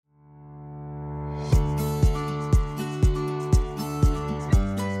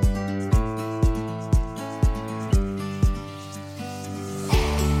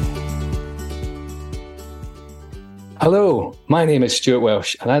Hello, my name is Stuart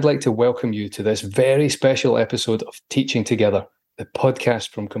Welsh, and I'd like to welcome you to this very special episode of Teaching Together, the podcast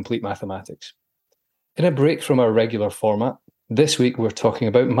from Complete Mathematics. In a break from our regular format, this week we're talking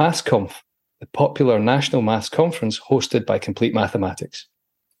about MathsConf, the popular national maths conference hosted by Complete Mathematics.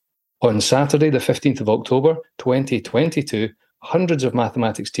 On Saturday, the 15th of October, 2022, hundreds of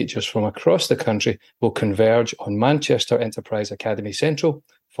mathematics teachers from across the country will converge on Manchester Enterprise Academy Central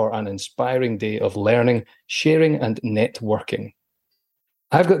for an inspiring day of learning, sharing and networking.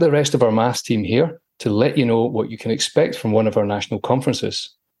 I've got the rest of our maths team here to let you know what you can expect from one of our national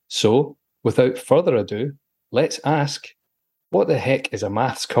conferences. So, without further ado, let's ask, what the heck is a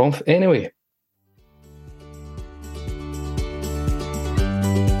MathsConf anyway?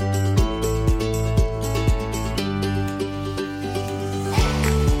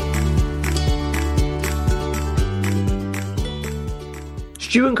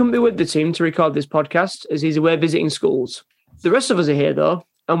 Stuart couldn't be with the team to record this podcast as he's away visiting schools. The rest of us are here though,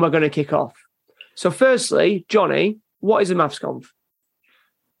 and we're going to kick off. So firstly, Johnny, what is a MathsConf?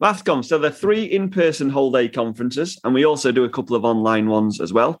 MathsConf, so they're 3 in-person whole-day conferences, and we also do a couple of online ones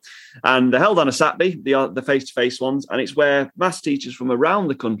as well. And they're held on a Saturday, the face-to-face ones, and it's where maths teachers from around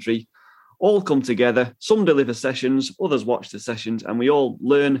the country all come together. Some deliver sessions, others watch the sessions, and we all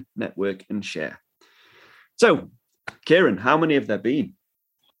learn, network, and share. So, Kieran, how many have there been?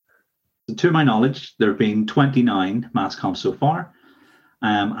 To my knowledge, there have been 29 MathsConf so far,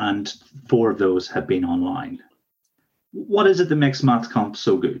 and 4 of those have been online. What is it that makes MathsConf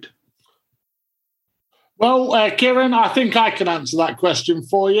so good? Well, Kieran, I think I can answer that question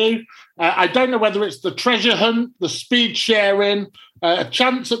for you. I don't know whether it's the treasure hunt, the speed sharing, a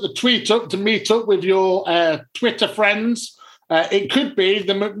chance at the tweet up to meet up with your Twitter friends. It could be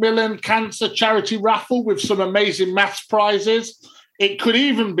the Macmillan Cancer Charity Raffle with some amazing maths prizes. It could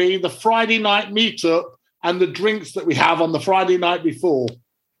even be the Friday night meetup and the drinks that we have on the Friday night before.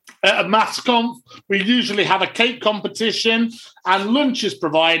 At a MathsConf, we usually have a cake competition and lunch is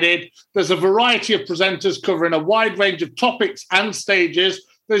provided. There's a variety of presenters covering a wide range of topics and stages.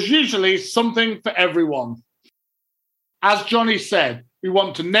 There's usually something for everyone. As Johnny said, we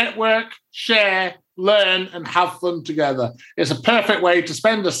want to network, share, learn, and have fun together. It's a perfect way to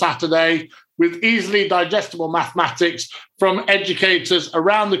spend a Saturday with easily digestible mathematics from educators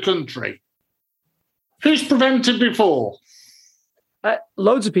around the country. Who's presented before?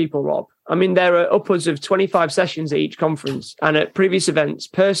 Loads of people, Rob. I mean, there are upwards of 25 sessions at each conference. And at previous events,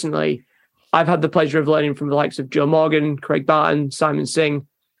 personally, I've had the pleasure of learning from the likes of Joe Morgan, Craig Barton, Simon Singh,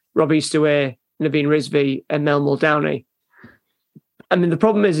 Rob Easterway, Naveen Rizvi, and Mel Muldowney. I mean, the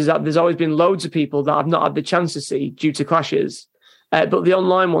problem is that there's always been loads of people that I've not had the chance to see due to clashes. But the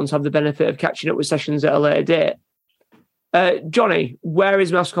online ones have the benefit of catching up with sessions at a later date. Johnny, where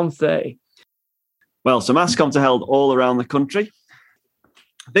is MathsConf 30? Well, so MathsConf are held all around the country.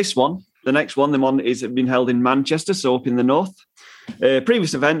 This one, the next one, the one is been held in Manchester, so up in the north.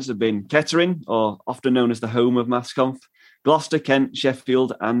 Previous events have been Kettering, or often known as the home of MathsConf, Gloucester, Kent,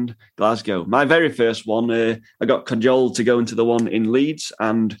 Sheffield, and Glasgow. My very first one, I got cajoled to go into the one in Leeds,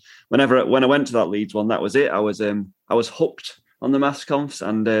 and when I went to that Leeds one, that was it. I was hooked on the MathsConfs,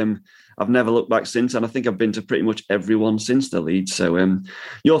 and I've never looked back since. And I think I've been to pretty much everyone since the Leeds. So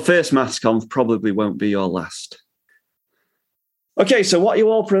your first MathsConf probably won't be your last. Okay, so what are you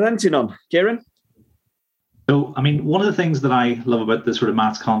all presenting on, Kieran? So, I mean, one of the things that I love about the sort of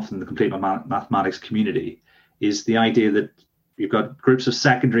MathsConf and the Complete Mathematics community is the idea that you've got groups of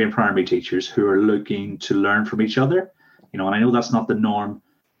secondary and primary teachers who are looking to learn from each other. And I know that's not the norm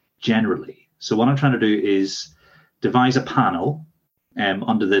generally. So what I'm trying to do is devise a panel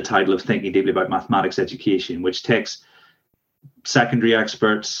under the title of Thinking Deeply About Mathematics Education, which takes secondary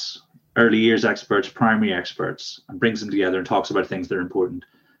experts, early years experts, primary experts, and brings them together and talks about things that are important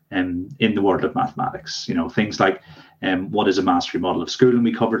in the world of mathematics. Things like what is a mastery model of schooling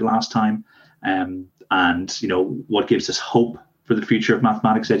we covered last time, and what gives us hope for the future of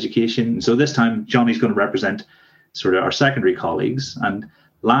mathematics education. And so this time, Johnny's going to represent sort of our secondary colleagues. And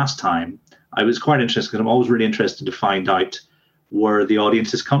last time, I was quite interested because I'm always really interested to find out where the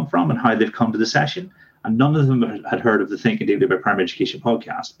audiences come from and how they've come to the session. And none of them had heard of the Thinking Deeply About Primary Education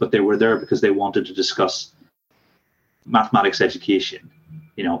podcast, but they were there because they wanted to discuss mathematics education,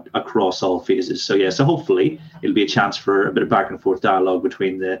 across all phases. So hopefully it'll be a chance for a bit of back and forth dialogue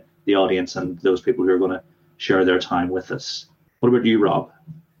between the audience and those people who are going to share their time with us. What about you, Rob?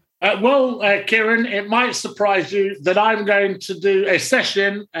 Kieran, it might surprise you that I'm going to do a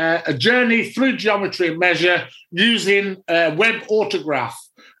session, a journey through geometry and measure using web autograph.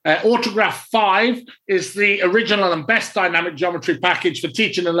 Autograph 5 is the original and best dynamic geometry package for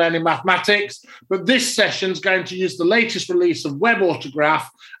teaching and learning mathematics. But this session is going to use the latest release of Web Autograph,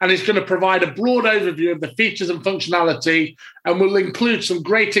 and it's going to provide a broad overview of the features and functionality, and will include some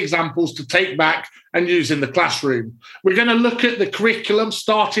great examples to take back and use in the classroom. We're going to look at the curriculum,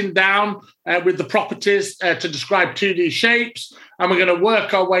 starting down with the properties to describe 2D shapes, and we're going to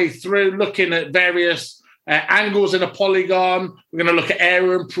work our way through looking at various angles in a polygon. We're going to look at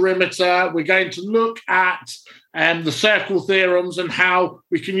area and perimeter. We're going to look at the circle theorems and how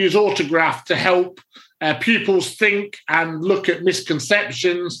we can use autograph to help pupils think and look at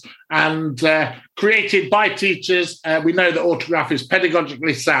misconceptions, and created by teachers. We know that autograph is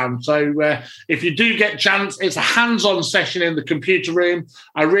pedagogically sound. So if you do get a chance, it's a hands-on session in the computer room.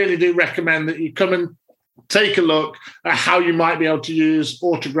 I really do recommend that you come and take a look at how you might be able to use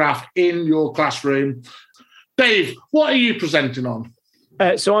autograph in your classroom. Dave, what are you presenting on?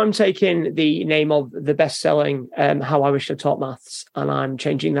 So I'm taking the name of the best-selling How I Wish I Taught Maths, and I'm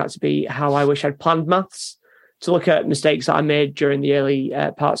changing that to be How I Wish I'd Planned Maths, to look at mistakes that I made during the early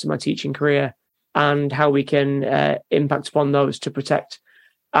parts of my teaching career and how we can impact upon those to protect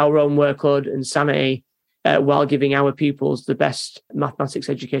our own workload and sanity while giving our pupils the best mathematics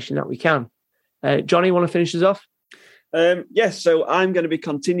education that we can. Johnny, want to finish us off? Yes, so I'm going to be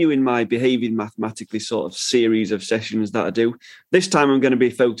continuing my Behaving Mathematically sort of series of sessions that I do. This time I'm going to be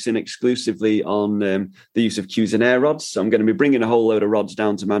focusing exclusively on the use of Q's and air rods. So I'm going to be bringing a whole load of rods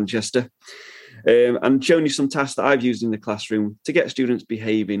down to Manchester and showing you some tasks that I've used in the classroom to get students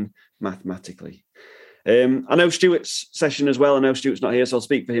behaving mathematically. I know Stuart's session as well. I know Stuart's not here, so I'll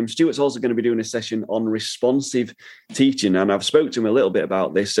speak for him. Stuart's also going to be doing a session on responsive teaching, and I've spoke to him a little bit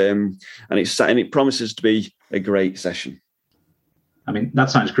about this, and it promises to be a great session. I mean, that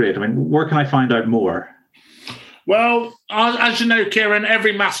sounds great. I mean, where can I find out more? Well, as you know, Kieran,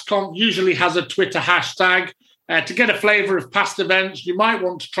 every MathsConf usually has a Twitter hashtag. To get a flavour of past events, you might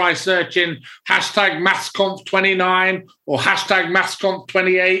want to try searching hashtag MathsConf29 or hashtag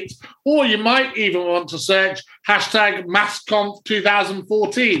MathsConf28, or you might even want to search hashtag MathsConf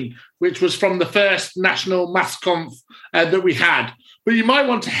 2014, which was from the first national MathsConf that we had. But you might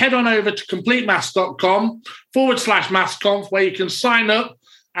want to head on over to completemaths.com/MathsConf, where you can sign up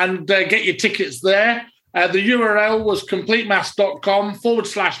and get your tickets there. The URL was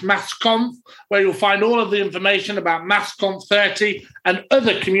completemaths.com/MathsConf, where you'll find all of the information about MathsConf 30 and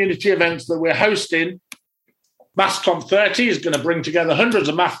other community events that we're hosting. MathsConf 30 is going to bring together hundreds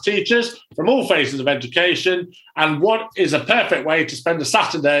of math teachers from all phases of education, and what is a perfect way to spend a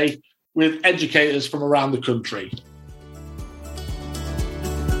Saturday with educators from around the country.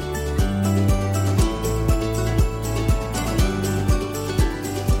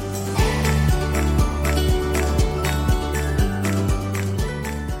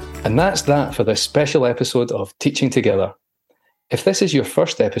 And that's that for this special episode of Teaching Together. If this is your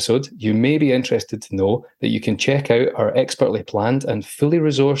first episode, you may be interested to know that you can check out our expertly planned and fully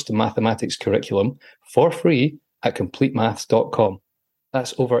resourced mathematics curriculum for free at completemaths.com.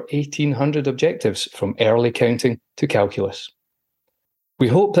 That's over 1,800 objectives from early counting to calculus. We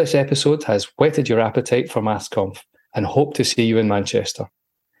hope this episode has whetted your appetite for MathsConf and hope to see you in Manchester.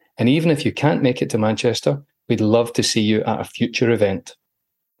 And even if you can't make it to Manchester, we'd love to see you at a future event.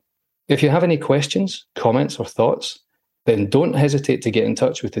 If you have any questions, comments, or thoughts, then don't hesitate to get in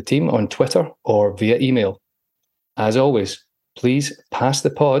touch with the team on Twitter or via email. As always, please pass the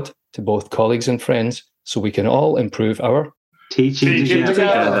pod to both colleagues and friends so we can all improve our teaching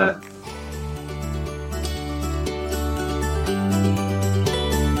together.